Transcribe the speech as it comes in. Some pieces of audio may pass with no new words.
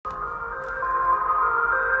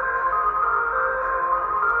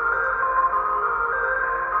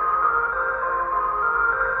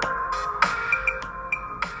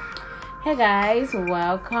Hey guys,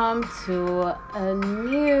 welcome to a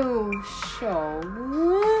new show.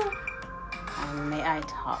 And May I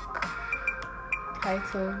Talk?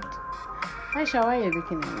 Titled. Aisha, why are you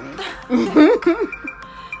looking at me?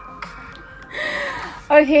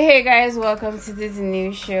 Okay, hey guys, welcome to this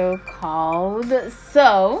new show called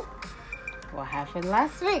So What Happened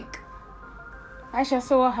Last Week? Aisha,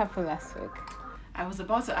 so what happened last week? I was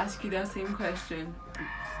about to ask you that same question.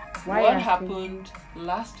 Why What asking? happened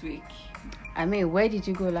last week? I mean, where did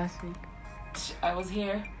you go last week? I was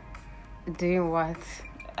here. Doing what?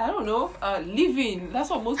 I don't know. Living. That's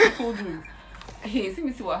what most people do. Hey, see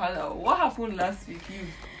me see what happened last week? You.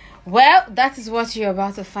 Well, that is what you're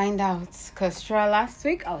about to find out. Because last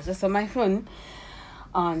week, I was just on my phone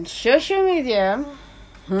on social media.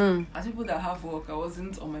 As people that have work, I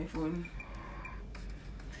wasn't on my phone.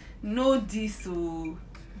 No diesel.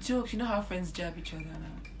 Jokes, you know how friends jab each other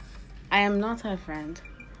now. I am not her friend.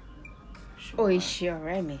 Sure. Oh, is she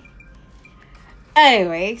already?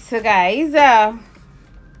 Anyway, so guys,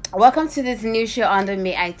 welcome to this new show under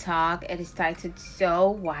May I Talk. It is titled So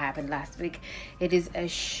What Happened Last Week. It is a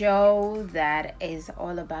show that is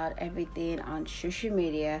all about everything on social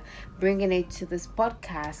media, bringing it to this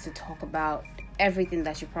podcast to talk about everything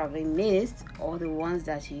that you probably missed or the ones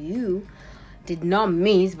that you did not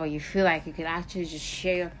miss, but you feel like you could actually just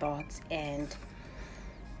share your thoughts and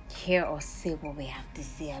hear or say what we have to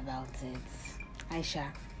say about it.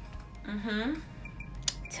 Aisha,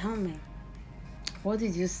 tell me, what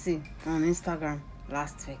did you see on Instagram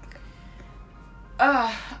last week?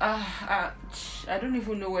 I don't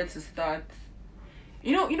even know where to start.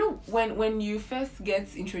 You know when you first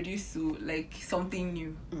get introduced to like something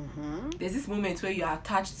new, there's this moment where you are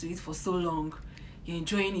attached to it for so long. You're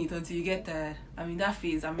enjoying it until you get tired. I'm in that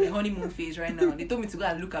phase. I'm in the honeymoon phase right now. They told me to go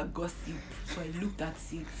and look at gossip, so I looked at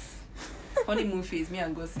it. Honeymoon phase, me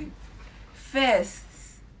and gossip. First,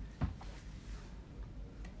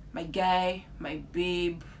 my guy, my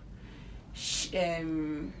babe,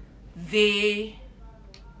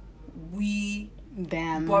 we,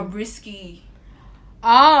 Damn. Bobrisky.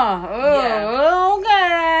 Okay.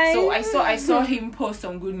 So I saw him post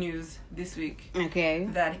some good news this week. Okay.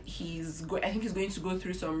 That I think he's going to go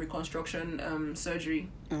through some reconstruction surgery.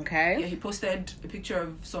 Okay. Yeah, he posted a picture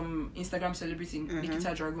of some Instagram celebrity,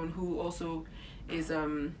 Nikita Dragon, who also is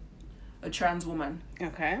a trans woman.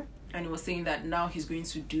 Okay. And he was saying that now he's going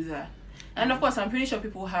to do that. And of course, I'm pretty sure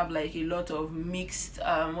people have like a lot of mixed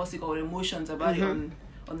emotions about it on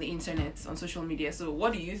the internet, on social media. So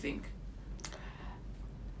what do you think?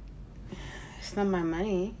 It's not my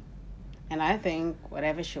money. And I think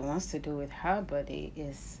whatever she wants to do with her body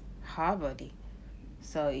is her body.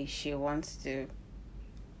 So if she wants to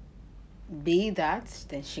be that,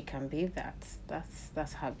 then she can be that.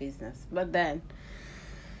 That's her business. But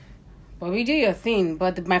we do your thing.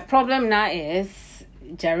 But my problem now is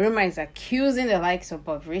Jaruma is accusing the likes of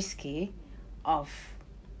Bobrisky of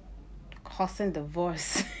causing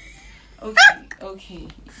divorce. Okay.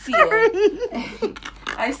 See,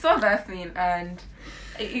 I saw that thing and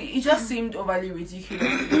it just seemed overly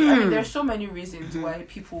ridiculous. I mean, there's so many reasons why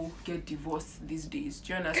people get divorced these days.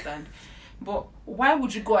 Do you understand? But why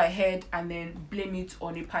would you go ahead and then blame it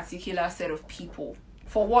on a particular set of people?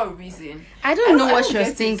 For what reason? I don't know what she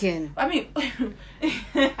was thinking. I mean,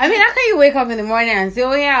 how can you wake up in the morning and say,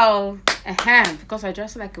 oh yeah, because I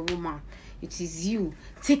dress like a woman. It is you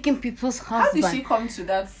taking people's husband. How did she come to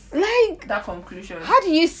that conclusion? How do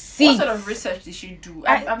you see? What sort of research did she do?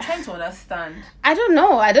 I'm trying to understand. I don't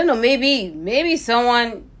know. Maybe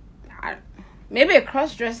someone, maybe a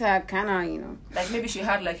cross-dresser kind of, Like maybe she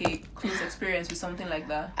had like a close experience with something like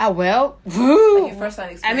that. Well. Like a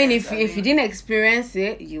first-hand experience. I mean, if you didn't experience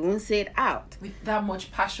it, you won't say it out. With that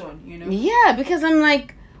much passion, Yeah, because I'm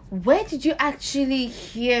like, where did you actually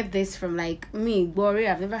hear this from? Like me,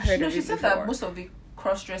 Gloria, I've never heard of it. She said before. that most of the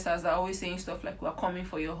cross-dressers are always saying stuff like, we're coming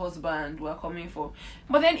for your husband, we're coming for...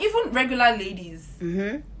 But then even regular ladies,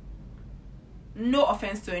 no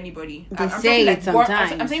offense to anybody. They say it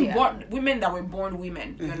sometimes. I'm saying women that were born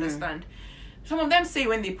women, you understand? Some of them say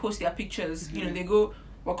when they post their pictures, they go,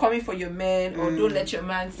 we're coming for your man, or don't let your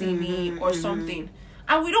man see me, or something.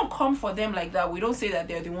 And we don't come for them like that. We don't say that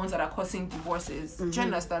they're the ones that are causing divorces. Do you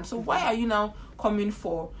understand? So why are you now coming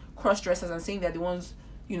for cross-dressers and saying they're the ones,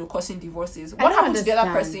 causing divorces? What happened to the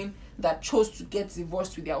other person that chose to get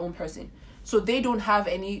divorced with their own person? So they don't have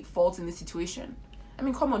any fault in the situation. I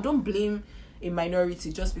mean, come on, don't blame a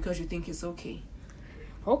minority just because you think it's okay.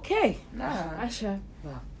 Okay. Nah. Aisha,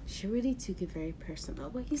 well, she really took it very personal.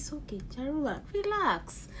 But it's okay. Jarula,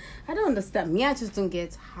 relax. I don't understand. Me, I just don't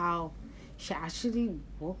get how she actually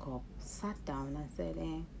woke up, sat down and said,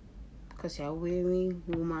 because you're wearing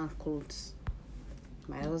woman clothes.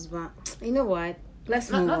 My husband, you know what?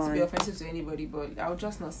 Let's move not on. to be offensive to anybody, but I'll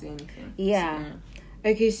just not say anything. Yeah.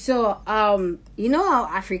 Okay, so you know how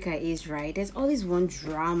Africa is, right? There's always one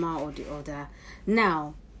drama or the other.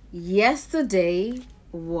 Now, yesterday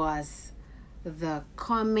was the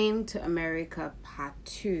Coming to America Part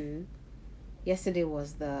 2. Yesterday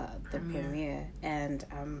was the premiere, and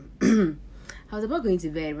I was about going to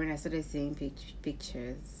bed when I started seeing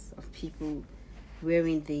pictures of people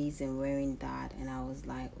wearing this and wearing that, and I was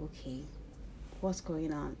like, okay, what's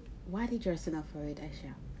going on? Why are they dressing up for it,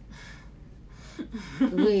 Aisha?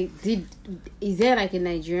 Wait, is there like a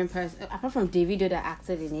Nigerian person apart from Davido that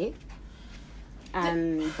acted in it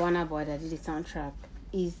and Burna Boy that did the soundtrack?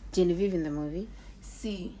 Is Genevieve in the movie?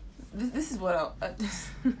 See, this is what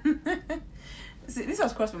see, this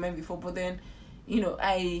has crossed my mind before, but then,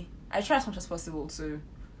 I try as much as possible to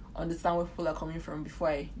understand where people are coming from before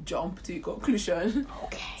I jump to a conclusion.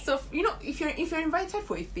 Okay. So, if you're invited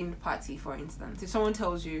for a themed party, for instance, if someone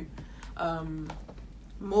tells you,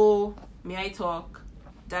 Mo, may I talk?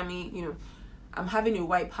 Dami, I'm having a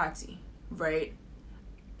white party, right?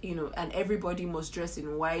 And everybody must dress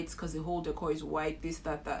in white because the whole decor is white, this,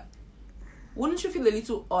 that. Wouldn't you feel a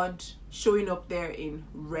little odd showing up there in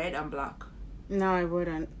red and black? No, I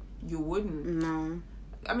wouldn't. You wouldn't? No.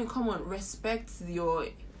 I mean, come on, respect your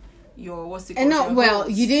what's it called? No, well,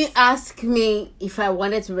 you didn't ask me if I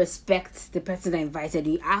wanted to respect the person I invited.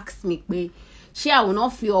 You asked me, I will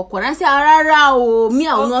not feel awkward. I said, I will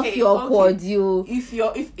not feel awkward. You.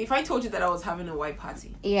 If I told you that I was having a white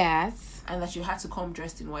party, yes, and that you had to come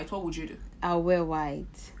dressed in white, what would you do? I'll wear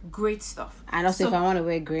white. Great stuff. And also, if I want to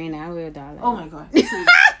wear green, I'll wear that. Oh my god.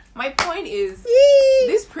 My point is,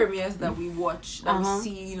 these premieres that we watch, that we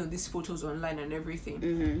see, these photos online and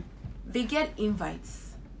everything, they get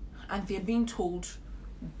invites, and they're being told,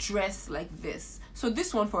 dress like this. So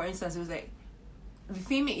this one, for instance, it was like, the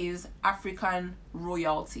theme is African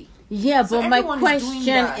royalty. Yeah, so but my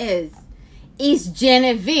question is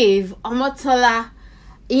Genevieve, Omotola,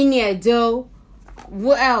 Iniedo,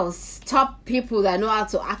 who else? Top people that know how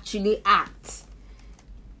to actually act.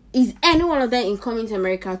 Is any one of them in Coming to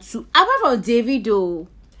America too? Apart from Davido.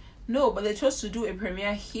 No, but they chose to do a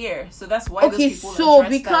premiere here, so that's why those people are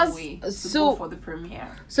dressed that way to go for the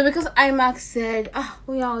premiere. So because IMAX said,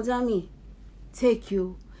 Dami, take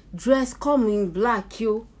you, dress, come in black,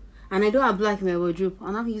 you, and I don't have black in my wardrobe,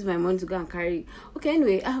 and I have to use my money to go and carry it. Okay,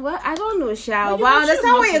 anyway, well, I don't know, but I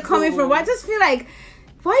understand where you're coming from. But I just feel like,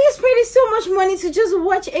 why are you spending so much money to just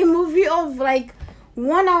watch a movie of like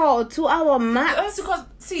 1 hour or 2 hour max? That's because,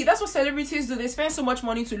 that's what celebrities do. They spend so much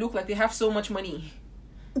money to look like they have so much money.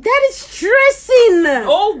 That is stressing.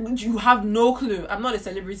 Oh, you have no clue. I'm not a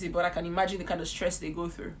celebrity, but I can imagine the kind of stress they go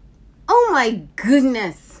through. Oh my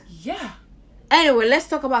goodness. Yeah. Anyway, let's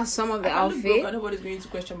talk about some of the outfits. Nobody's going to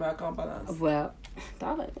question my account balance. Well,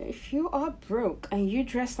 darling, if you are broke and you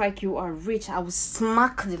dress like you are rich, I will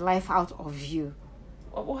smack the life out of you.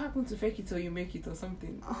 What happened to fake it till you make it or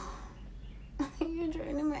something? You're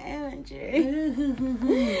draining my energy.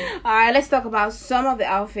 Alright, let's talk about some of the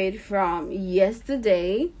outfit from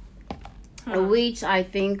yesterday, which I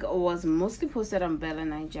think was mostly posted on Bella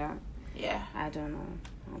Niger. Yeah. I don't know.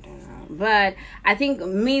 But I think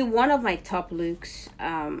one of my top looks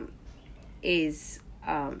is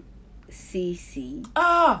CC.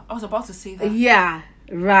 I was about to say that. Yeah,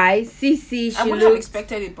 right. CC. I wouldn't have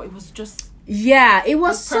expected it, but it was just. Yeah, it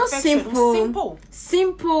was so simple. It was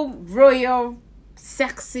simple, royal,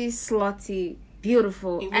 sexy, slutty,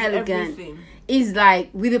 beautiful, elegant. Everything. It's like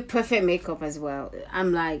with the perfect makeup as well.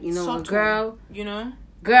 I'm like, Subtle, girl,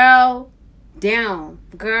 girl down,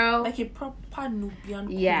 girl, like a proper Nubian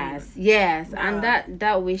queen. Yes, and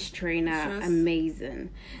that waist trainer, amazing.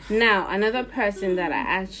 Now another person that I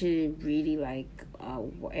actually really like,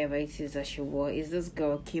 whatever it is that she wore, is this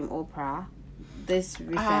girl Kim Oprah. This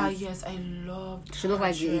recent, yes, I loved. She looked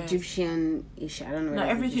like the Egyptian-ish. I don't know. No,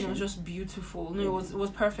 everything was just beautiful. No, it was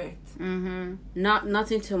perfect.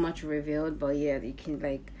 Nothing too much revealed, but yeah, you can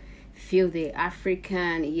like feel the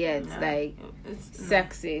African. Yeah, it's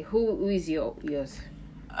sexy. Who is yours?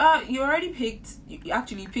 You already picked. You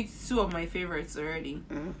actually picked two of my favorites already.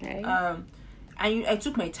 Okay. I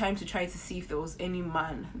took my time to try to see if there was any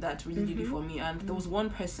man that really did it for me, and there was one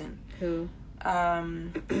person. Who? I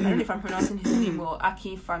don't know if I'm pronouncing his name well.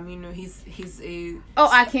 Aki Famino. He's a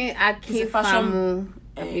Aki he's a fashion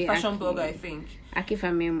blogger, I think. Aki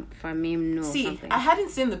Famino. See, something. I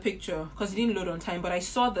hadn't seen the picture because it didn't load on time, but I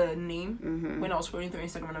saw the name when I was scrolling through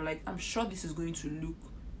Instagram, and I'm like, I'm sure this is going to look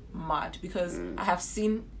mad because I have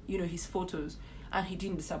seen his photos, and he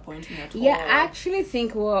didn't disappoint me at all. Yeah, I actually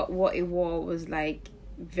think what it wore was like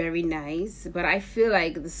very nice, but I feel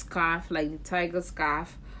like the scarf, like the tiger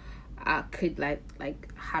scarf, could like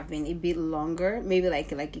have been a bit longer, maybe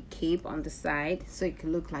like a cape on the side, so it could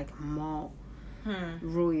look like more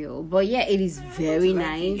royal. But yeah, it is very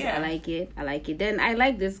nice. Yeah. I like it. Then I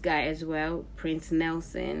like this guy as well, Prince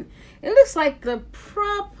Nelson. It looks like the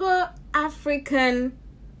proper African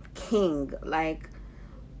king, like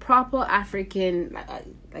proper African,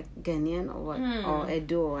 like Ghanaian or what, or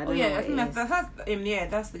Edo. I don't know. I think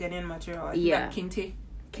that's the Ghanaian material. I think that Kente.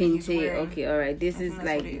 Okay, all right. This is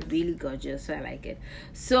like really gorgeous, so I like it.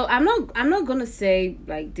 So I'm not gonna say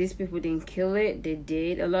like these people didn't kill it. They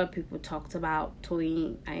did. A lot of people talked about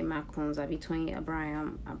Toyin Abraham's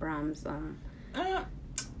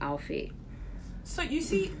outfit. So you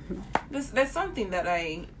see, there's something that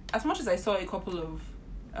as much as I saw a couple of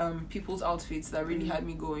people's outfits that really had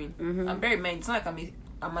me going. I'm very meant. It's not like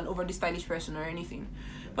I'm an overly stylish person or anything,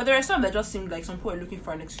 but there are some that just seemed like some people are looking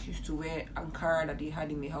for an excuse to wear Ankara that they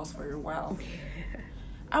had in the house for a while.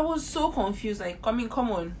 I was so confused. Like, I mean,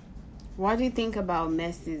 come on. What do you think about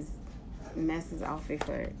Messi's outfit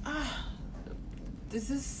for it?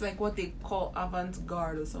 This is like what they call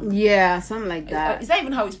avant-garde or something. Yeah, something like that. Is that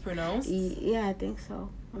even how it's pronounced? Yeah, I think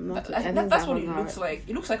so. That's what it looks like.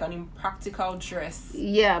 It looks like an impractical dress.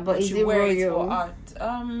 Yeah, but is you it wear royal? it for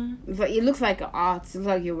art. But it looks like art. It looks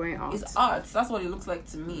like you're wearing art. It's art. That's what it looks like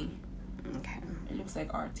to me. Okay. It looks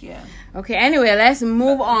like art. Yeah. Okay. Anyway, let's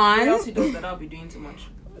move on. What else he does that I'll be doing too much.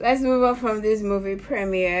 Let's move on from this movie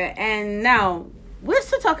premiere, and now we're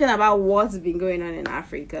still talking about what's been going on in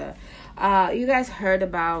Africa. You guys heard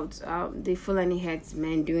about the Fulani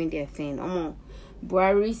headsmen doing their thing.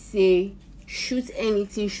 Buhari say, shoot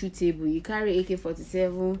anything shootable. You carry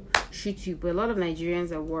AK-47, shoot you. But a lot of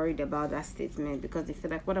Nigerians are worried about that statement because they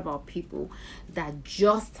feel like, what about people that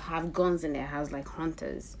just have guns in their house, like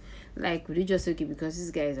hunters? Like, would you just okay because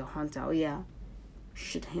this guy is a hunter? Oh yeah,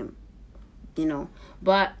 shoot him. You know.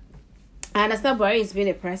 But I understand Buhari is being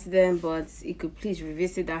a president, but he could please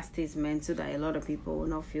revisit that statement so that a lot of people will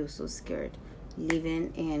not feel so scared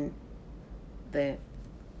living in the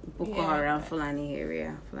Boko Haram Fulani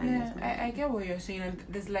area. I get what you're saying, and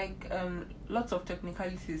there's like lots of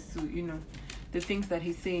technicalities to the things that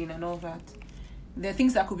he's saying and all that. There are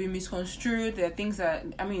things that could be misconstrued. There are things that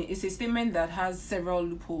it's a statement that has several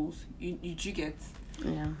loopholes. You get.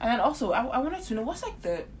 Yeah. And then also I wanted to know what's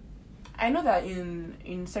like I know that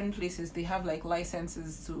in certain places they have like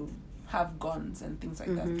licenses to have guns and things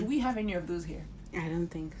like that. Do we have any of those here? I don't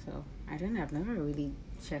think so. I've never really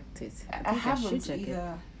checked it. I haven't check either.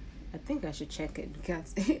 it. I think I should check it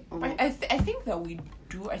because I think that we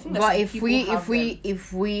do. I think. But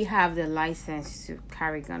if we have the license to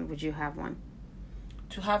carry a gun, would you have one?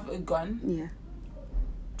 To have a gun? Yeah.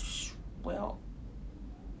 Well,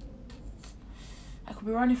 I could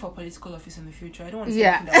be running for political office in the future. I don't want to say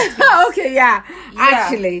that. Okay, yeah.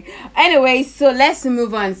 Actually. Anyway, so let's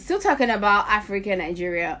move on. Still talking about Africa,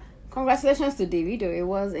 Nigeria. Congratulations to Davido. It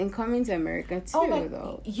was in Coming to America too,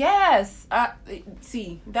 though. Yes.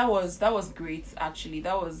 See, that was great. Actually,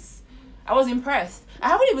 I was impressed. I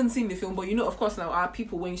haven't even seen the film, but of course, now our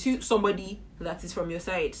people, when you see somebody that is from your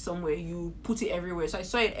side somewhere, you put it everywhere. So I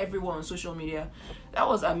saw it everywhere on social media. That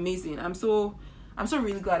was amazing. I'm so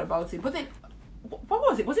really glad about it. But then, what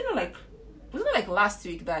was it? Wasn't it like last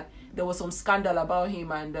week that there was some scandal about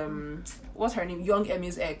him and what's her name? Young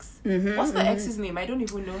Emmy's ex. What's the ex's name? I don't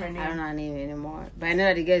even know her name. I don't know her name anymore. But I know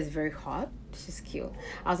that the girl is very hot. She's cute.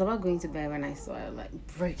 I was about going to bed when I saw it. Like,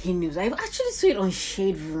 breaking news. I actually saw it on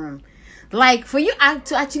Shade Room. Like, for you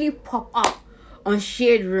to actually pop up on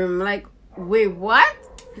Shade Room, like, wait, what?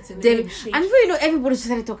 It's in the Shade. And before everybody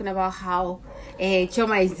started talking about how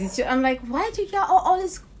Choma is this. I'm like, why did you get all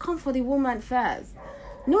this come for the woman first?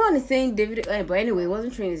 No one is saying David, but anyway, it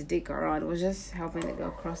wasn't throwing his dick around. It was just helping the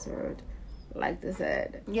girl cross the road, like they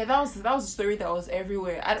said. Yeah, that was a story that was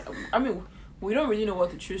everywhere. I mean, we don't really know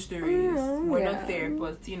what the true story is. We're not there,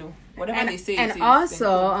 but whatever they say. And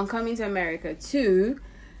also, on Coming to America too,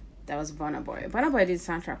 that was Burna Boy. Burna Boy did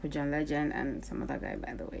soundtrack with John Legend and some other guy,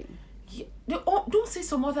 by the way. Yeah, don't say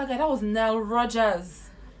some other guy. That was Nile Rodgers.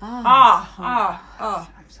 I'm I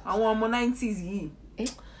want more 90s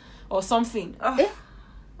or something. I'm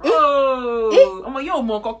like, yo,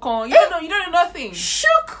 Mokokon. You don't know nothing.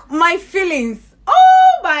 Shook my feelings.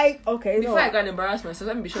 Oh my. Okay. Before I got embarrassed myself,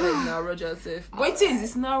 let me be sure it's Nile Rodgers safe. But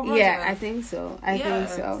it's Nile Rodgers. Yeah, I think so. I think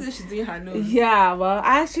so. She's doing her nose. Yeah, well,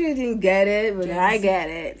 I actually didn't get it, but I get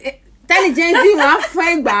it. Tell the Gen Z, my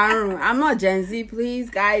friend Baron. I'm not Gen Z, please,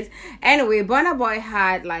 guys. Anyway, Burna Boy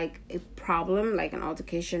had like a problem, like an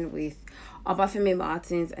altercation with Obafemi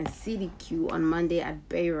Martins and CDQ on Monday at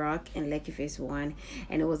Bay Rock in Lekki Phase 1,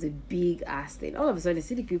 and it was a big ass thing. All of a sudden,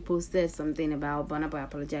 CDQ posted something about Burna Boy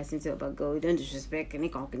apologizing to Obago, don't disrespect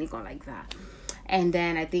Kinikon like that. And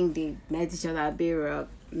then I think they met each other at Bay Rock.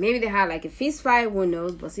 Maybe they had like a fist fight, who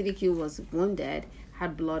knows, but CDQ was wounded,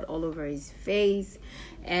 had blood all over his face.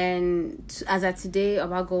 And as of today,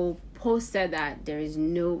 Obago posted that there is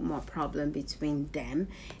no more problem between them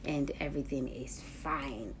and everything is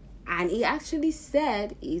fine. And he actually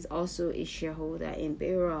said he's also a shareholder in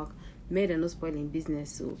Bay Rock, made a no spoiling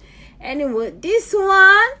business. So anyway, this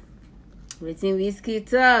one, waiting whiskey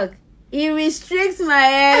talk, he restricts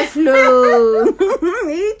my airflow.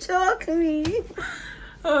 He choked me.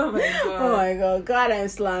 Oh my god. God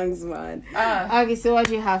and slangs, man. Okay, so what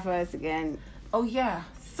do you have for us again? Oh yeah.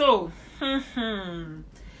 So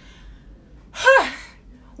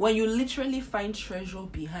when you literally find treasure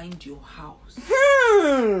behind your house.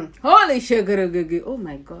 Holy sugar. Oh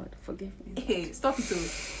my god, forgive me. Hey, stop it.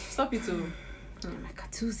 Stop it.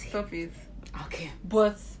 Stop it. Okay.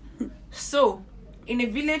 But so in a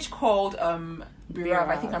village called Birav,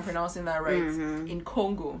 I think I'm pronouncing that right, in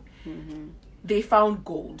Congo, they found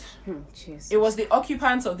gold. It was the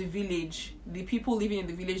occupants of the village, the people living in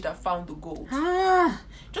the village, that found the gold.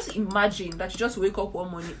 Just imagine that you just wake up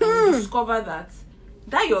one morning and you discover that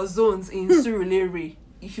your zones in Surulere,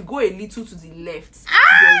 if you go a little to the left,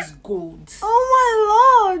 there is gold.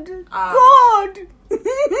 Oh my lord! God!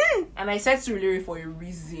 And I said Surulere for a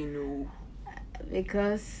reason,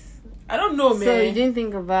 because I don't know, man. So you didn't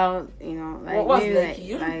think about, like, what's Lekki?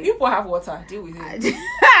 You people have water. Deal with it.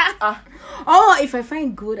 Oh, if I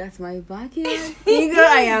find gold at my backyard,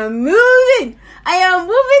 I am moving. I am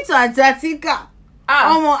moving to Antarctica.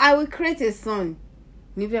 I will create a sun.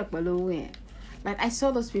 Like, I saw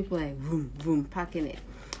those people like boom, boom, packing it.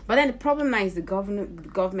 But then the problem now is the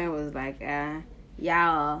government was like,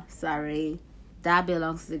 yeah, sorry, that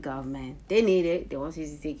belongs to the government. They need it. They want you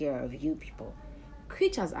to take care of you people.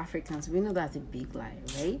 Which as Africans, we know that's a big lie,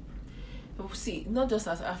 right? See, not just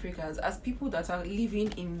as Africans, as people that are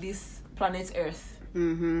living in this planet Earth.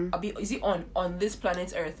 Is it on this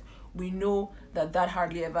planet Earth? We know that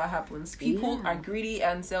hardly ever happens. People are greedy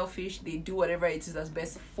and selfish. They do whatever it is that's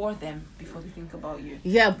best for them before they think about you.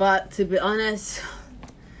 Yeah, but to be honest,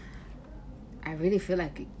 I really feel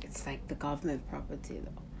like it's like the government property,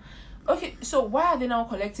 though. Okay, so why are they now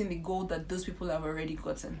collecting the gold that those people have already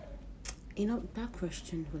gotten? That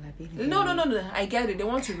question will I be... No. I get it. They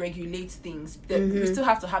want to regulate things. We still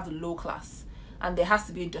have to have the low class. And there has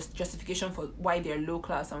to be a justification for why they're low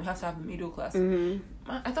class. And we have to have the middle class.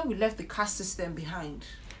 I thought we left the caste system behind.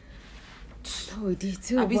 Oh, we did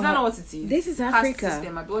too. Is that not what it is? This is Africa. Caste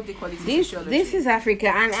system, what they call it in sociology. This is Africa,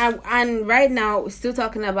 and right now we're still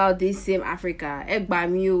talking about this same Africa.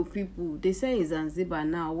 Egbamio people, they say in Zanzibar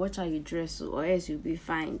now, watch how you dress or else you'll be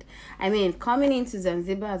fined. I mean, coming into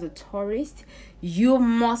Zanzibar as a tourist, you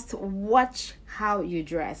must watch how you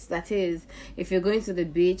dress. That is, if you're going to the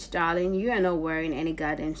beach, darling, you are not wearing any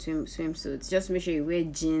goddamn swimsuits. Just make sure you wear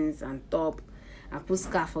jeans and top and put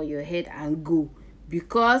scarf on your head and go,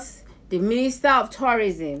 because the Minister of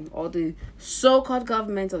Tourism, or the so-called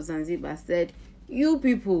government of Zanzibar, said, you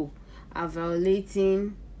people are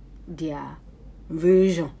violating their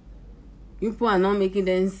vision. You people are not making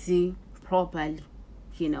them see properly,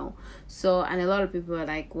 So, and a lot of people are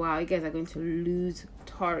like, wow, you guys are going to lose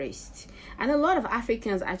tourists. And a lot of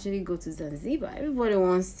Africans actually go to Zanzibar. Everybody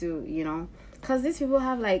wants to, because these people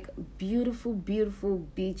have like beautiful, beautiful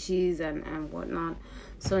beaches and whatnot.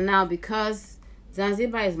 So now, because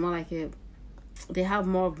Zanzibar is more like they have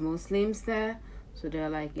more of Muslims there, so they're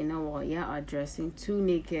like, are dressing too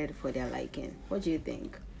naked for their liking. What do you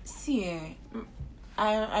think? See,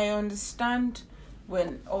 I understand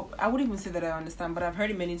I wouldn't even say that I understand, but I've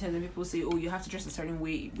heard it many times when people say, you have to dress a certain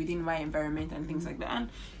way within my environment and things like that. And,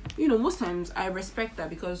 most times I respect that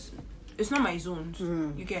because it's not my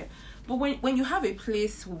zone, you get. But when you have a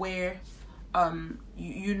place where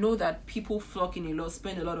you know that people flock in a lot,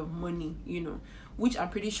 spend a lot of money, which I'm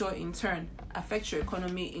pretty sure in turn affects your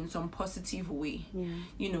economy in some positive way.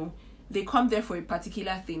 They come there for a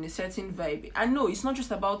particular thing, a certain vibe. And no, it's not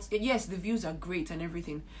just about, yes, the views are great and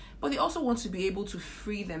everything, but they also want to be able to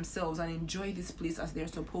free themselves and enjoy this place as they're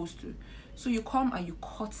supposed to. So you come and you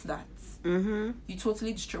cut that. You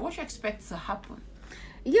totally destroy. What do you expect to happen?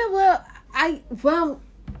 Yeah,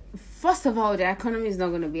 first of all, the economy is not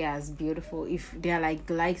going to be as beautiful if they're like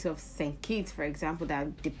the likes of St. Kitts, for example,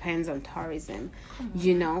 that depends on tourism,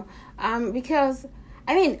 because,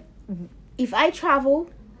 I mean, if I travel,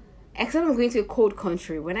 except I'm going to a cold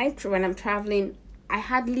country, when I'm traveling, I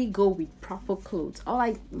hardly go with proper clothes. All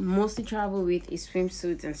I mostly travel with is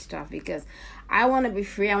swimsuits and stuff because I want to be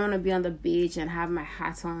free. I want to be on the beach and have my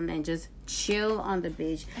hat on and just chill on the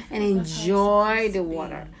beach and enjoy the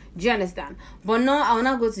water. Do you understand? But no, I will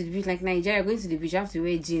not go to the beach like Nigeria. Going to the beach, I have to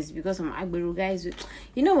wear jeans because some Agberu guys.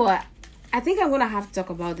 You know what? I think I'm going to have to talk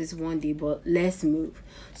about this one day, but let's move.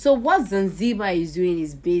 So what Zanzibar is doing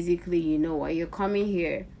is basically, you know what, you're coming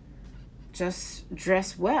here, just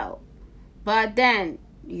dress well. But then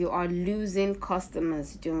you are losing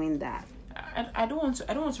customers doing that. I don't want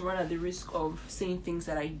to run at the risk of saying things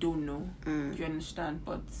that I don't know. Do you understand?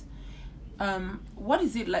 But what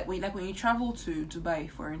is it like when you travel to Dubai,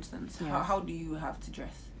 for instance? Yes. How do you have to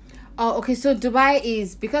dress? Oh, okay. So Dubai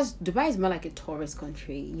is more like a tourist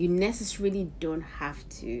country. You necessarily don't have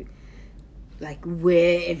to like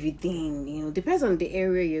wear everything. You know, depends on the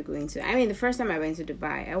area you're going to. I mean, the first time I went to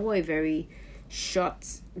Dubai, I wore a very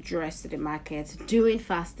short dress to the market during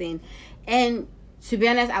fasting, and to be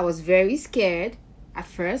honest, I was very scared at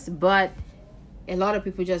first, but a lot of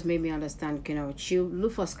people just made me understand, you know, chill,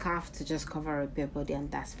 look for scarf to just cover up your body and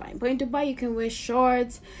that's fine. But in Dubai, you can wear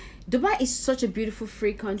shorts. Dubai is such a beautiful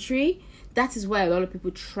free country. That is why a lot of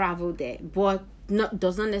people travel there. But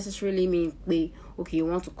does not necessarily mean, okay, you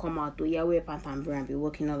want to come out, wear pant and bra and be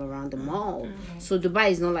walking all around the mall. Mm-hmm. So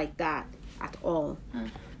Dubai is not like that at all. Mm-hmm.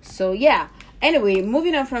 So yeah. Anyway,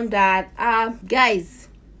 moving on from that, guys,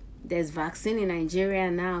 there's vaccine in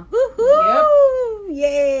Nigeria now. Woohoo! Yep.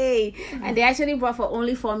 Yay! Mm-hmm. And they actually brought for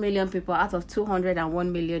only 4 million people out of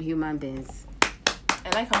 201 million human beings. I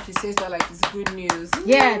like how she says that like it's good news.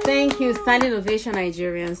 Yeah, thank you. Standing ovation,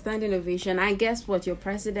 Nigerians. Standing ovation. And guess what? Your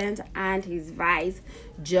president and his vice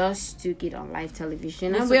just took it on live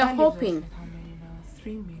television. And we're hoping. How many now?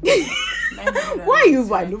 3 million. Why are you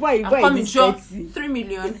buying? I'm coming short.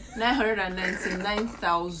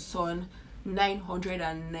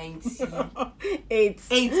 3,999,998. 8.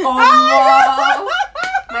 Oh no!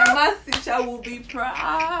 My math teacher will be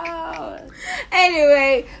proud.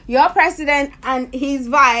 Anyway, your president and his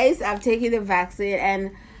vice have taken the vaccine,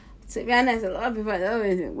 and to be honest, a lot of people are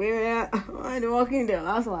women walking there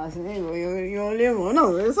last you only one.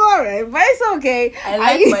 No, it's alright, but it's okay. I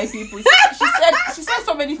like my people. She said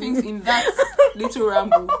so many things in that little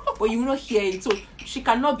ramble, but you will not hear it, so she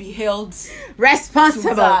cannot be held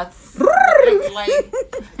responsible.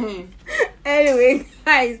 Anyway,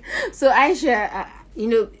 guys, so Aisha, you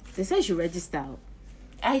know, they said you register.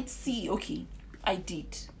 I see. Okay, I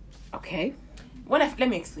did. Okay. Let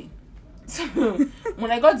me explain. So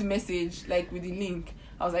when I got the message, like with the link,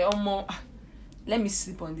 I was like, oh, let me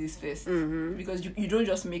sleep on this first. Mm-hmm. Because you don't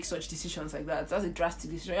just make such decisions like that. That's a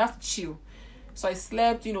drastic decision. You have to chill. So I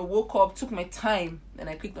slept, woke up, took my time, and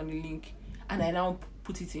I clicked on the link, and I now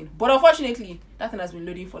put it in. But unfortunately, that thing has been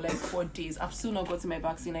loading for like 4 days. I've still not gotten my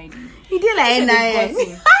vaccine ID. You did like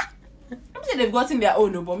I'm saying they've gotten their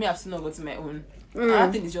own, but me, I've still not gotten my own.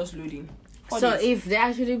 That thing is just loading. So if they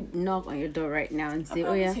actually knock on your door right now and say,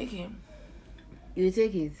 take it. You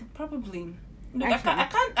take it? Probably. No, I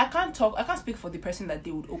can't talk. I can't speak for the person that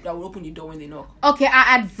will open the door when they knock. Okay,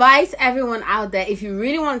 I advise everyone out there, if you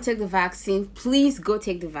really want to take the vaccine, please go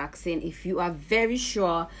take the vaccine. If you are very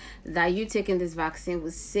sure that you taking this vaccine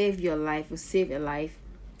will save your life, will save your life,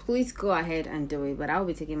 please go ahead and do it. But I'll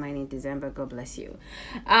be taking mine in December. God bless you.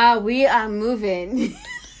 We are moving.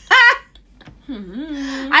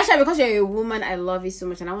 Actually, because you're a woman, I love you so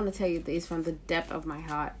much, and I want to tell you this from the depth of my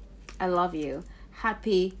heart. I love you.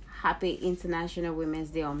 Happy International Women's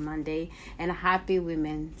Day on Monday, and happy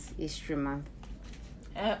Women's History Month.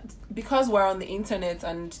 Because we're on the internet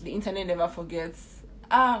and the internet never forgets,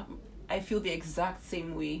 I feel the exact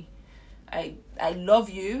same way. I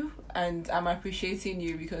love you, and I'm appreciating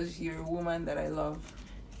you because you're a woman that I love.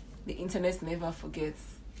 The internet never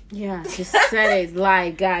forgets. Yeah, she said it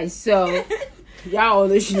live, guys. So y'all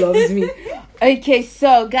know she loves me. Okay,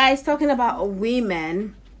 so guys, talking about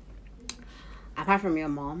women. Apart from your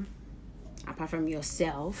mom, apart from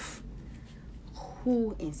yourself,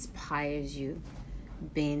 who inspires you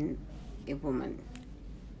being a woman?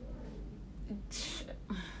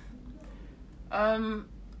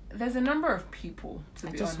 There's a number of people, to be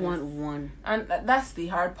honest. I just want one. And that's the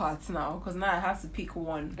hard part now, because now I have to pick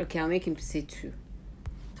one. Okay, I'll make him say 2.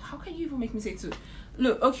 How can you even make me say 2?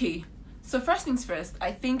 Look, okay. So first things first,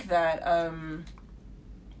 I think that, I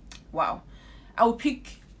will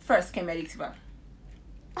pick first Kemi Adetiba.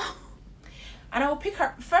 And I will pick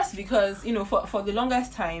her first because, for the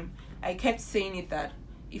longest time, I kept saying it that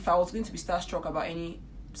if I was going to be starstruck about any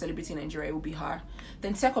celebrity in Nigeria, it would be her.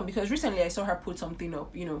 Then second, because recently I saw her put something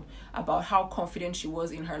up, about how confident she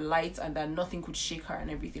was in her light and that nothing could shake her and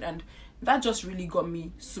everything. And that just really got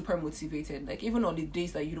me super motivated. Like, even on the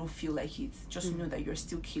days that you don't feel like it, just know that you're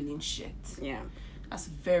still killing shit. Yeah. That's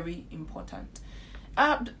very important.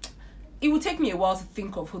 It would take me a while to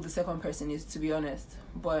think of who the second person is, to be honest.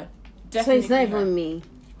 But definitely. So it's not even me.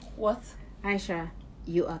 What? Aisha,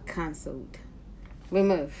 you are cancelled. We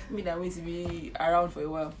move. Me that going to be around for a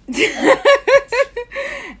while.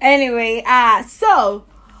 Anyway, so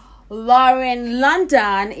Lauren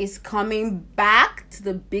London is coming back to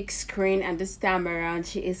the big screen, and this time around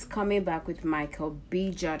she is coming back with Michael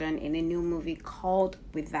B. Jordan in a new movie called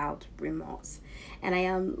Without Remorse. And I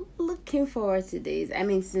am looking forward to this. I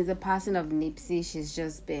mean, since the passing of Nipsey, she's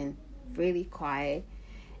just been really quiet.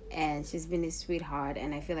 And she's been a sweetheart,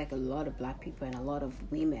 and I feel like a lot of black people and a lot of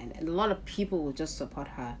women and a lot of people will just support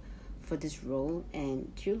her for this role.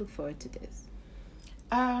 And do you look forward to this?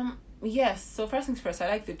 Yes. So first things first, I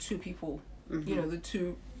like the two people, the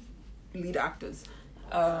two lead actors.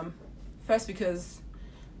 First because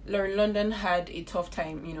Lauren London had a tough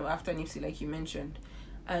time, after Nipsey, like you mentioned.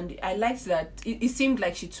 And I liked that it seemed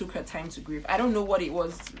like she took her time to grieve. I don't know what it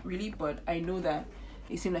was really, but I know that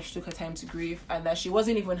it seemed like she took her time to grieve and that she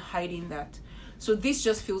wasn't even hiding that. So this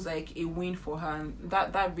just feels like a win for her, and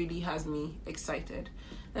that really has me excited.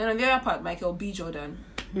 And on the other part, Michael B. Jordan.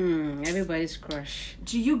 Everybody's crush.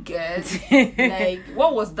 Do you get like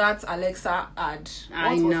what was that Alexa ad?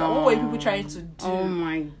 I know. What were people trying to do? Oh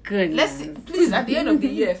my goodness. Please, at the end of the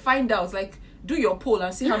year, find out, like, do your poll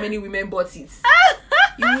and see how many women bought it.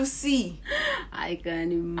 You will see. I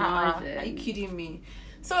can imagine. Are you kidding me?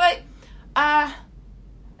 So like,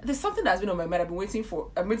 there's something that's been on my mind. I'm going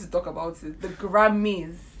to talk about it. The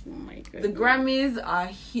Grammys. Oh my goodness. The Grammys are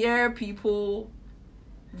here, people.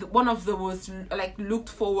 One of the most looked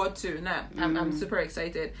forward to. I'm super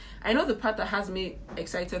excited. I know the part that has me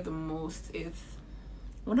excited the most is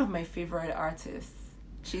one of my favorite artists.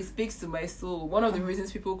 She speaks to my soul. One of the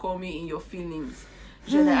reasons people call me In Your Feelings.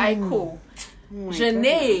 Jhené Aiko.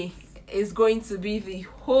 Jhené is going to be the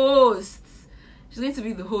host. She's going to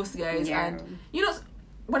be the host, guys. Yeah. And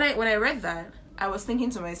when I read that, I was thinking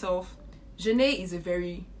to myself, Jhené is a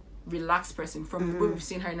very relaxed person from the way we've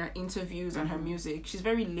seen her in her interviews and her music. She's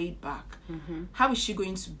very laid back. How is she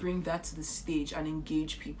going to bring that to the stage and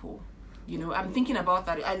engage people? I'm thinking about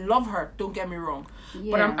that. I love her, don't get me wrong,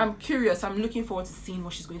 but I'm curious. I'm looking forward to seeing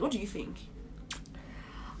what she's going. What do you think?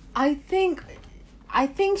 I think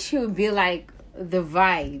she'll be like the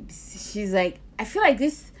vibes. She's like, I feel like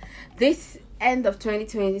this end of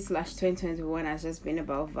 2020/2021 has just been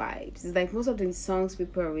about vibes. It's like most of the songs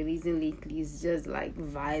people are releasing lately is just like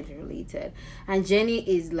vibe related, and Jenny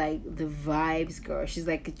is like the vibes girl. She's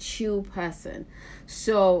like a chill person.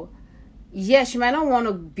 So yeah, she might not want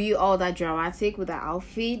to be all that dramatic with her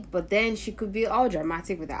outfit, but then she could be all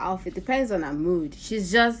dramatic with her outfit. Depends on her mood.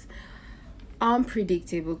 She's just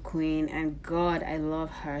unpredictable queen, and God, I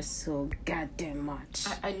love her so goddamn much.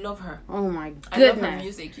 I love her. Oh my goodness. I love her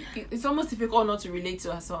music. It's almost difficult not to relate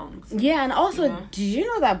to her songs. Yeah, and also, did you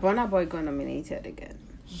know that Burna Boy got nominated again?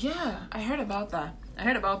 Yeah, I heard about that. I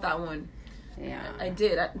heard about that one. Yeah, I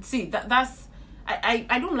did. That's.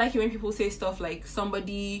 I don't like it when people say stuff like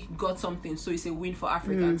somebody got something, so it's a win for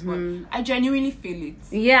Africans. But I genuinely feel it.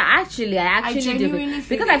 Yeah, I genuinely do,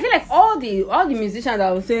 because I feel like all the musicians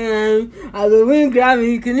that were saying I will win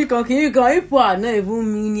Grammy, can you come? People are not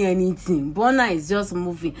even meaning anything. Burna is just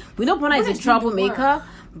moving. We know Burna is a troublemaker,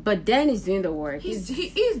 but then he's doing the work. He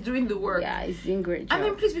is doing the work. Yeah, he's doing great job. I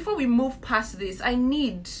mean, please, before we move past this, I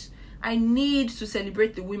need to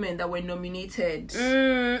celebrate the women that were nominated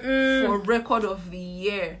for Record of the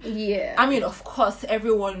Year. Yeah. I mean, of course,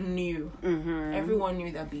 everyone knew. Everyone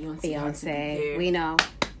knew that Beyonce had to be there. We know.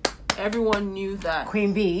 Everyone knew that.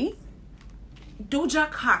 Queen Bee.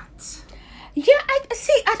 Doja Cat. Yeah, I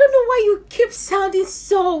don't know why you keep sounding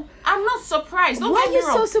so... I'm not surprised. Don't why get me are you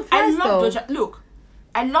wrong. so surprised,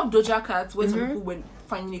 I love Doja Cat when some people were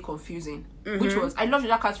finding it confusing. Which was, I love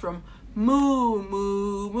Doja Cat from Moo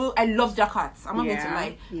Moo Moo. I love Doja Cat. I'm not going to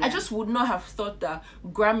lie. I just would not have thought that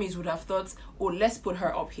Grammys would have thought, oh, let's put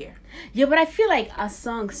her up here. Yeah, but I feel like a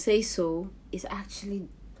song Say So is actually...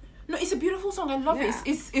 No, it's a beautiful song. I love it.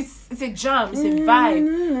 It's a jam. It's a vibe.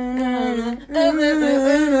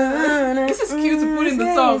 This is cute to put in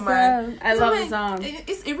the song, man. I love the song.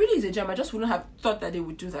 It really is a jam. I just wouldn't have thought that they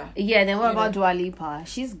would do that. Yeah, then what about Dua Lipa?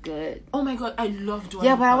 She's good. Oh my God, I love Dua Lipa.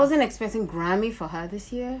 Yeah, but I wasn't expecting Grammy for her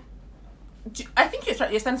this year. I think you're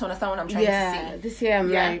starting to understand what I'm trying to say. Yeah, this year I'm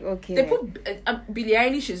like, okay. They put Billie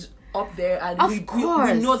Eilish is up there, and Of we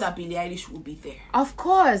course. know that Billie Eilish will be there. Of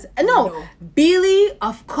course. No, No. Billie,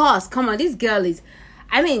 of course. Come on, this girl is.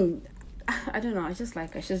 I mean, I don't know. I just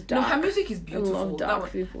like her. She's dark. No, her music is I beautiful. love That dark one.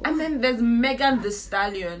 people. And then there's Megan Thee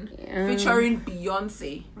Stallion Yeah. featuring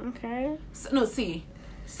Beyonce. Okay. No, see,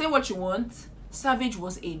 say what you want. Savage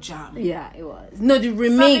was a jam. Yeah, it was. No, the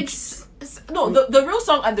remix. No, the real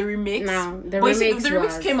song and the remix. No, the But you see, remix the remix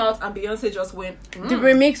was- came out and Beyonce just went. The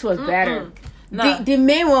remix was better. Nah. The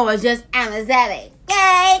main one was just I'm a savage.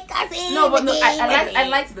 No, but no, I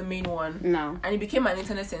liked the main one. No. And it became an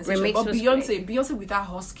internet sensation. Remix But was Beyonce with that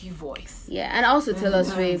husky voice. Yeah, and also Taylor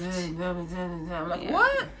Swift. I'm like, Yeah.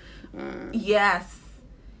 what? Yes.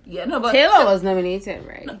 Yeah, no, but Taylor was nominated,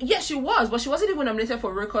 right? Yeah, she was, but she wasn't even nominated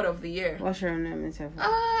for Record of the Year. What's her nominated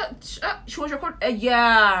for? She was record.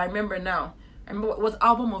 Yeah, I remember now. I remember what was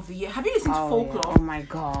Album of the Year. Have you listened to Folklore? Yeah. Oh my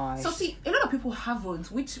gosh. So see, a lot of people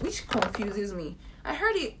haven't, which confuses me. I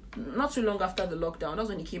heard it not too long after the lockdown. That's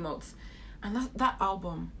when it came out, and that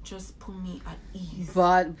album just put me at ease.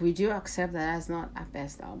 But would you accept that that's not a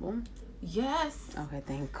best album? Yes. Okay,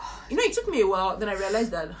 thank God. You know, it took me a while. Then I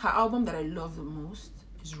realized that her album that I love the most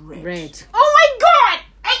is Red. Red. Oh my God!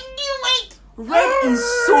 I knew it. Red is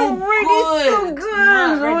so Red good. is so good.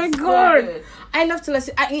 Man, Oh Red my is so God. good. I love to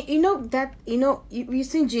listen. You know that. You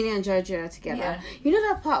seen Ginny and Georgia together. Yeah. You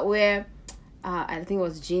know that part where. I think it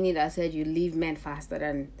was Jeannie that said you leave men faster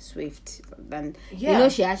than Swift. Yeah. You know,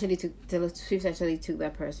 Taylor Swift actually took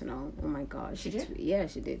that personal. Oh my God, She did? Yeah,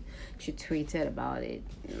 she did. She tweeted about it.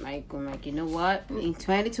 Like, I'm like, you know what? In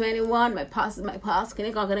 2021, my past is my past. Can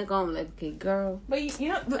it go? I'm like, okay, girl. But you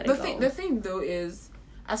know, the thing though is,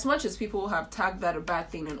 as much as people have tagged that a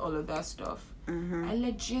bad thing and all of that stuff, I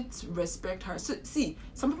legit respect her. So see,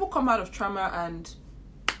 some people come out of trauma and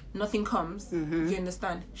nothing comes. You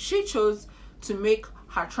understand? She chose to make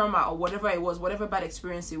her trauma or whatever it was, whatever bad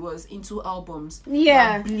experience it was, into albums.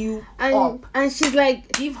 Yeah. That blew And up. and she's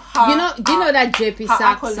like, Give her. do you know that JP her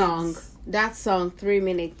Sax accolades. song? That song, 3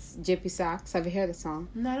 minutes. JP Sax. Have you heard the song?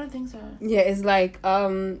 No, I don't think so. Yeah, it's like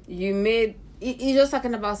you made. You're just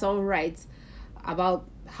talking about song rights, about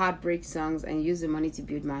heartbreak songs, and use the money to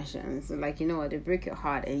build mansions. Like, you know what, they break your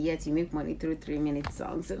heart, and yet you make money through 3 minute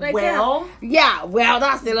songs. So like, Well,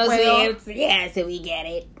 that's Taylor well, Swift. Yeah, so we get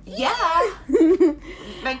it. yeah.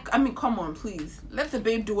 Like, I mean, come on, please. Let the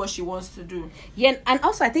babe do what she wants to do. Yeah, and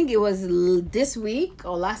also I think it was this week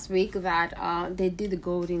or last week that they did the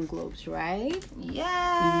Golden Globes, right?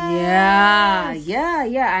 Yeah.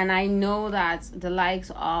 Yeah. And I know that the likes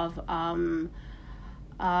of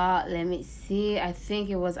let me see. I think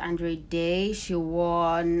it was Andre Day. She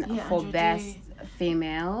won for Andre best Day.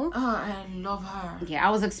 female. Oh, I love her. Yeah,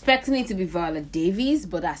 I was expecting it to be Viola Davis,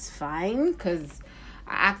 but that's fine because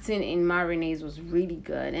acting in Ma Rainey's was really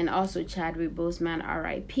good. And also Chadwick Boseman,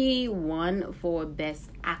 R.I.P., won for best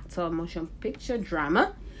actor motion picture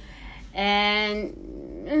drama,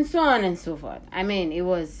 and so on and so forth. I mean, it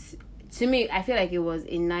was, to me, I feel like it was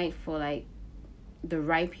a night for like the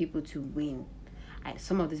right people to win.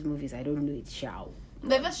 Some of these movies I don't know it shall.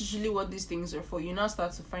 Like, that's usually what these things are for. You now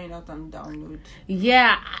start to find out and download.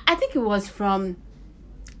 Yeah, I think it was from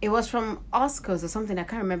Oscars or something. I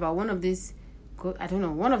can't remember. One of this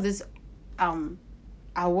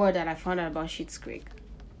award that I found out about Schitt's Creek.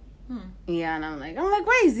 Yeah, and I'm like,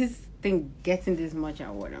 why is this thing getting this much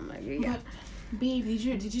award? I'm like, yeah. But, babe,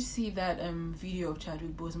 did you see that video of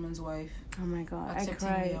Chadwick Boseman's wife Oh my God, I accepting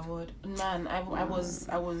cried. the award? Man, I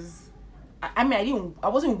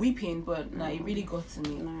wasn't weeping, but nah, it really got to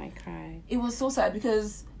me. No, I cried. It was so sad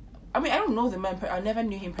because, I mean, I don't know the man. I never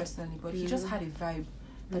knew him personally, but he just had a vibe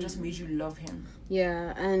that just made you love him.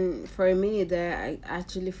 Yeah, and for a minute there, I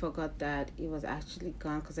actually forgot that he was actually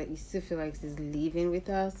gone because I used to feel like he's leaving with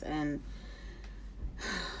us. And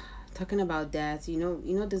talking about that, you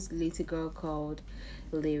know this little girl called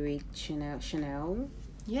Lyric Chanel.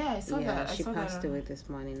 Yeah, I saw that. She passed away this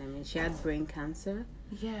morning. I mean, she had brain cancer.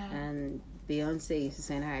 Yeah. And Beyonce used to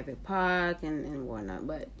send her Ivy Park and whatnot,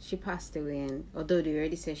 but she passed away. And although they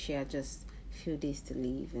already said she had just a few days to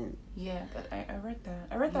leave, and yeah, but I read that.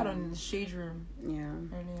 I read that on the Shade Room.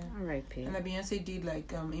 Yeah. Earlier. R.I.P. And that Beyonce did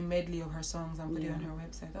like a medley of her songs and put it on her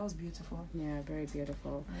website. That was beautiful. Yeah, very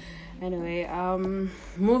beautiful. Anyway,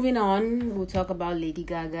 moving on, we'll talk about Lady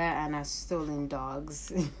Gaga and her stolen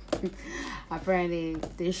dogs. Apparently,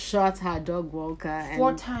 they shot her dog Walker. And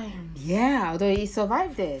 4 times. yeah, although he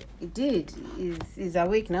survived it. He did. He's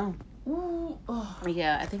awake now. Ooh, oh.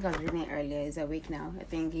 Yeah, I think I was reading it earlier. He's awake now. I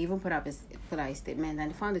think he even put out a statement,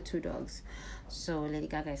 and they found the 2 dogs. So Lady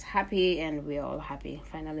Gaga is happy, and we're all happy.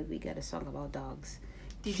 Finally, we get a song about dogs.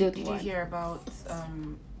 Did you hear about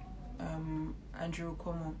Andrew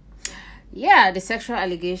Cuomo? Yeah, the sexual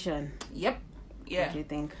allegation. Yep. Yeah. What do you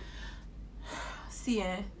think? See,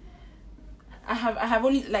 I have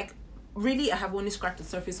only like really I have only scratched the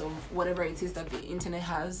surface of whatever it is that the internet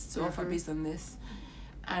has to offer based on this,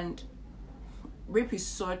 and rape is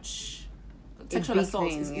such sexual assault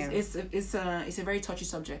thing, it's a very touchy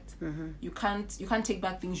subject. You can't take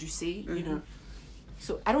back things you say, you know.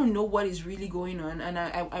 So I don't know what is really going on, and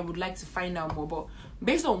I would like to find out more. But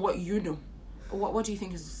based on what you know, what do you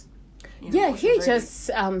think is? You know, Yeah,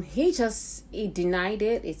 he denied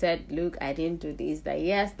it. He said, "Look, I didn't do this." That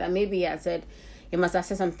yes, that maybe I said he must have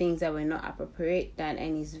said some things that were not appropriate.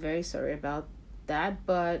 And he's very sorry about that.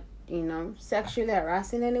 But you know, sexually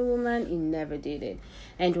harassing any woman, he never did it.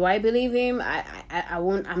 And do I believe him? I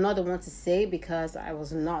won't. I'm not the one to say because I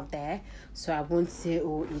was not there, so I won't say,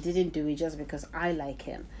 oh, he didn't do it just because I like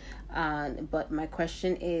him. But my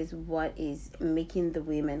question is, what is making the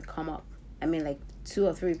women come up? I mean, like 2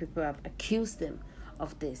 or 3 people have accused them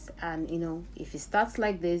of this, and you know, if it starts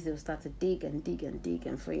like this, they'll start to dig and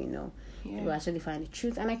for to actually find the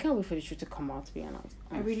truth. And I can't wait for the truth to come out, to be honest.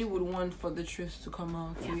 I really would want for the truth to come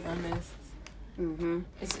out, to be honest.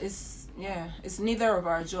 It's neither of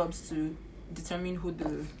our jobs to determine who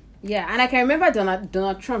the and I can remember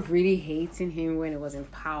Donald Trump really hating him when he was in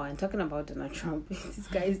power. And talking about Donald Trump, this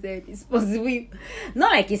guy said it's possible,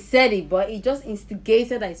 not like he said it, but he just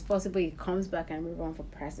instigated that it's possible he comes back and will run for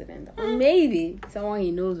president. Or maybe someone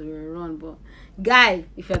he knows will run. But guy,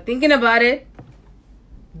 if you're thinking about it,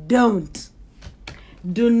 don't.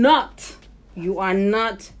 Do not. You are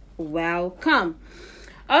not welcome.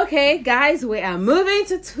 Okay, guys, we are moving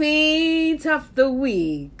to tweet of the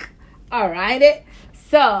week. Alright.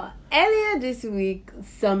 So earlier this week,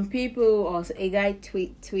 some people or a guy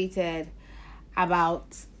tweeted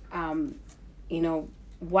about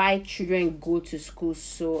why children go to school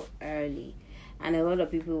so early, and a lot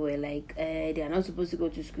of people were like, they are not supposed to go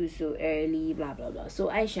to school so early, blah blah blah. So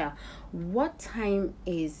Aisha, what time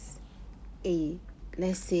is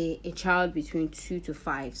let's say a child between 2 to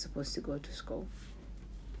 5 supposed to go to school?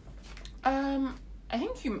 I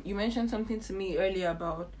think you mentioned something to me earlier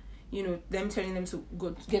about them telling them to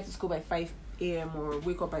get to school by 5 a.m. or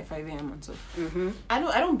wake up by 5 a.m. and so. I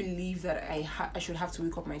don't believe that I should have to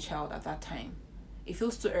wake up my child at that time. It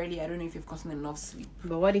feels too early. I don't know if you've gotten enough sleep.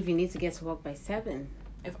 But what if you need to get to work by 7?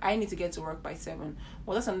 If I need to get to work by 7,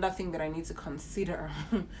 well, that's another thing that I need to consider,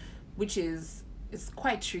 which is it's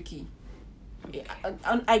quite tricky.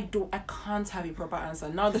 I can't have a proper answer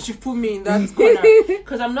now that you've put me in that corner,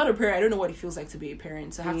 because I'm not a parent. I don't know what it feels like to be a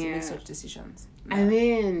parent, to have to make such decisions. I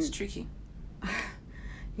mean, it's tricky.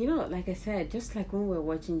 Like I said, just like when we were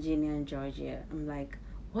watching Ginny and Georgia, I'm like,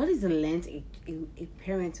 what is the length a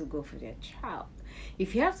parent will go for their child?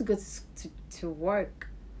 If you have to go to work,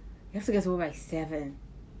 you have to get to work by 7.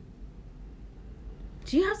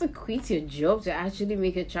 Do you have to quit your job to actually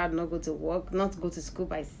make your child not go to work, not go to school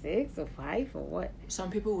by 6 or 5 or what? Some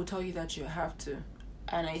people will tell you that you have to.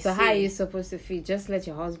 And how are you supposed to feel? Just let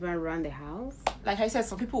your husband run the house? Like I said,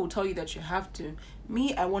 some people will tell you that you have to.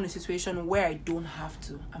 Me, I want a situation where I don't have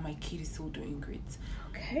to, and my kid is still doing great.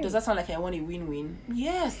 Okay. Does that sound like I want a win-win?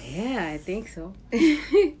 Yes. Yeah, I think so.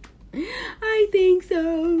 I think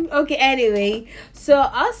so. Okay, anyway. So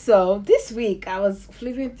also this week I was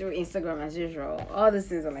flipping through Instagram as usual. All these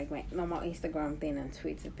things are like my normal Instagram thing and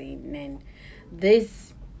Twitter thing. And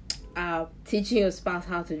this teaching your spouse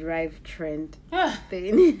how to drive trend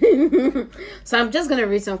thing. So I'm just gonna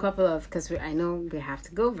read some couple of, because I know we have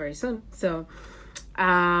to go very soon. So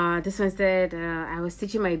this one said, I was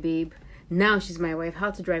teaching my babe, now she's my wife, how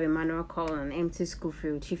to drive a manual car on an empty school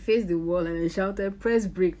field. She faced the wall and then shouted, press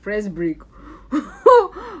brake, press brake.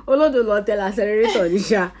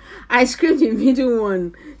 Accelerator. I screamed in middle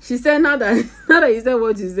one. She said, now that you said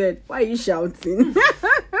what you said, why are you shouting?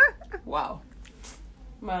 Wow.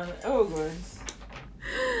 Man, oh god.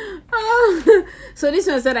 So this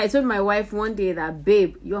one said, I told my wife one day that,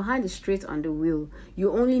 babe, your hand is straight on the wheel.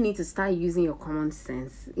 You only need to start using your common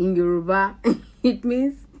sense. In Yoruba, it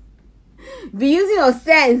means be using your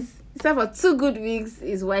sense. So for 2 good weeks,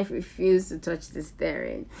 his wife refused to touch the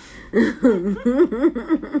steering.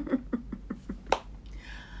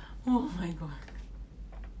 Oh my god.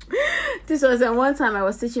 This was one time I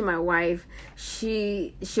was teaching my wife.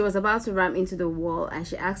 She was about to ram into the wall and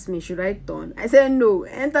she asked me, should I turn? I said, no,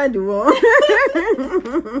 enter the wall.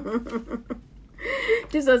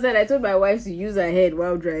 This was said, I told my wife to use her head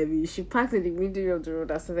while driving. She parked in the middle of the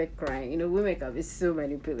road and started crying. Women can be so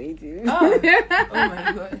manipulative. Oh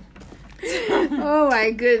my god. Oh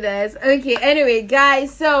my goodness. Okay, anyway,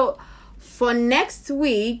 guys, so for next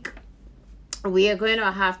week, we are going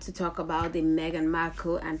to have to talk about the Meghan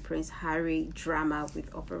Markle and Prince Harry drama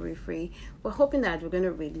with Oprah Winfrey. We're hoping that we're going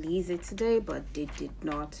to release it today, but they did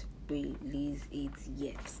not release it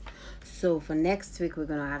yet. So for next week, we're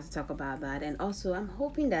going to have to talk about that. And also, I'm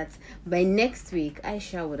hoping that by next week,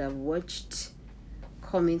 Aisha would have watched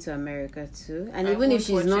Coming to America too. And even if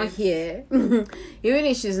she's not here,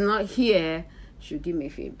 she'll give me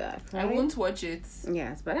feedback. Right? I won't watch it.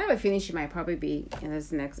 Yes, but I have a feeling she might probably be in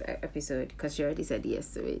this next episode because she already said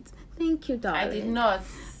yes to it. Thank you, darling. I did not.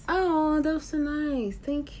 Oh, that was so nice.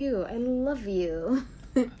 Thank you. I love you.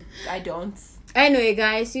 I don't. Anyway,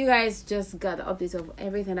 guys, you guys just got the updates of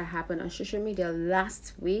everything that happened on social media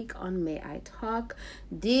last week on May I Talk.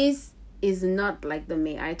 This is not like the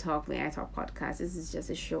May I Talk podcast. This is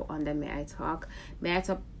just a show on the May I Talk. May I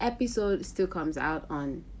Talk episode still comes out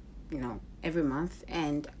on, every month.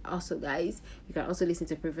 And also, guys, you can also listen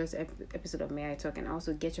to previous episode of May I Talk and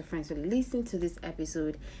also get your friends to listen to this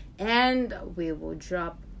episode. And we will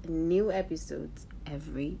drop new episodes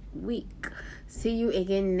every week. See you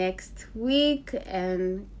again next week.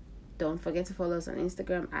 And don't forget to follow us on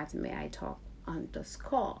Instagram at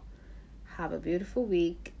 @MayITalk_. Have a beautiful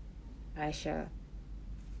week. Aisha,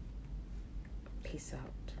 peace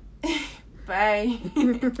out. Bye.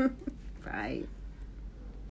 Bye.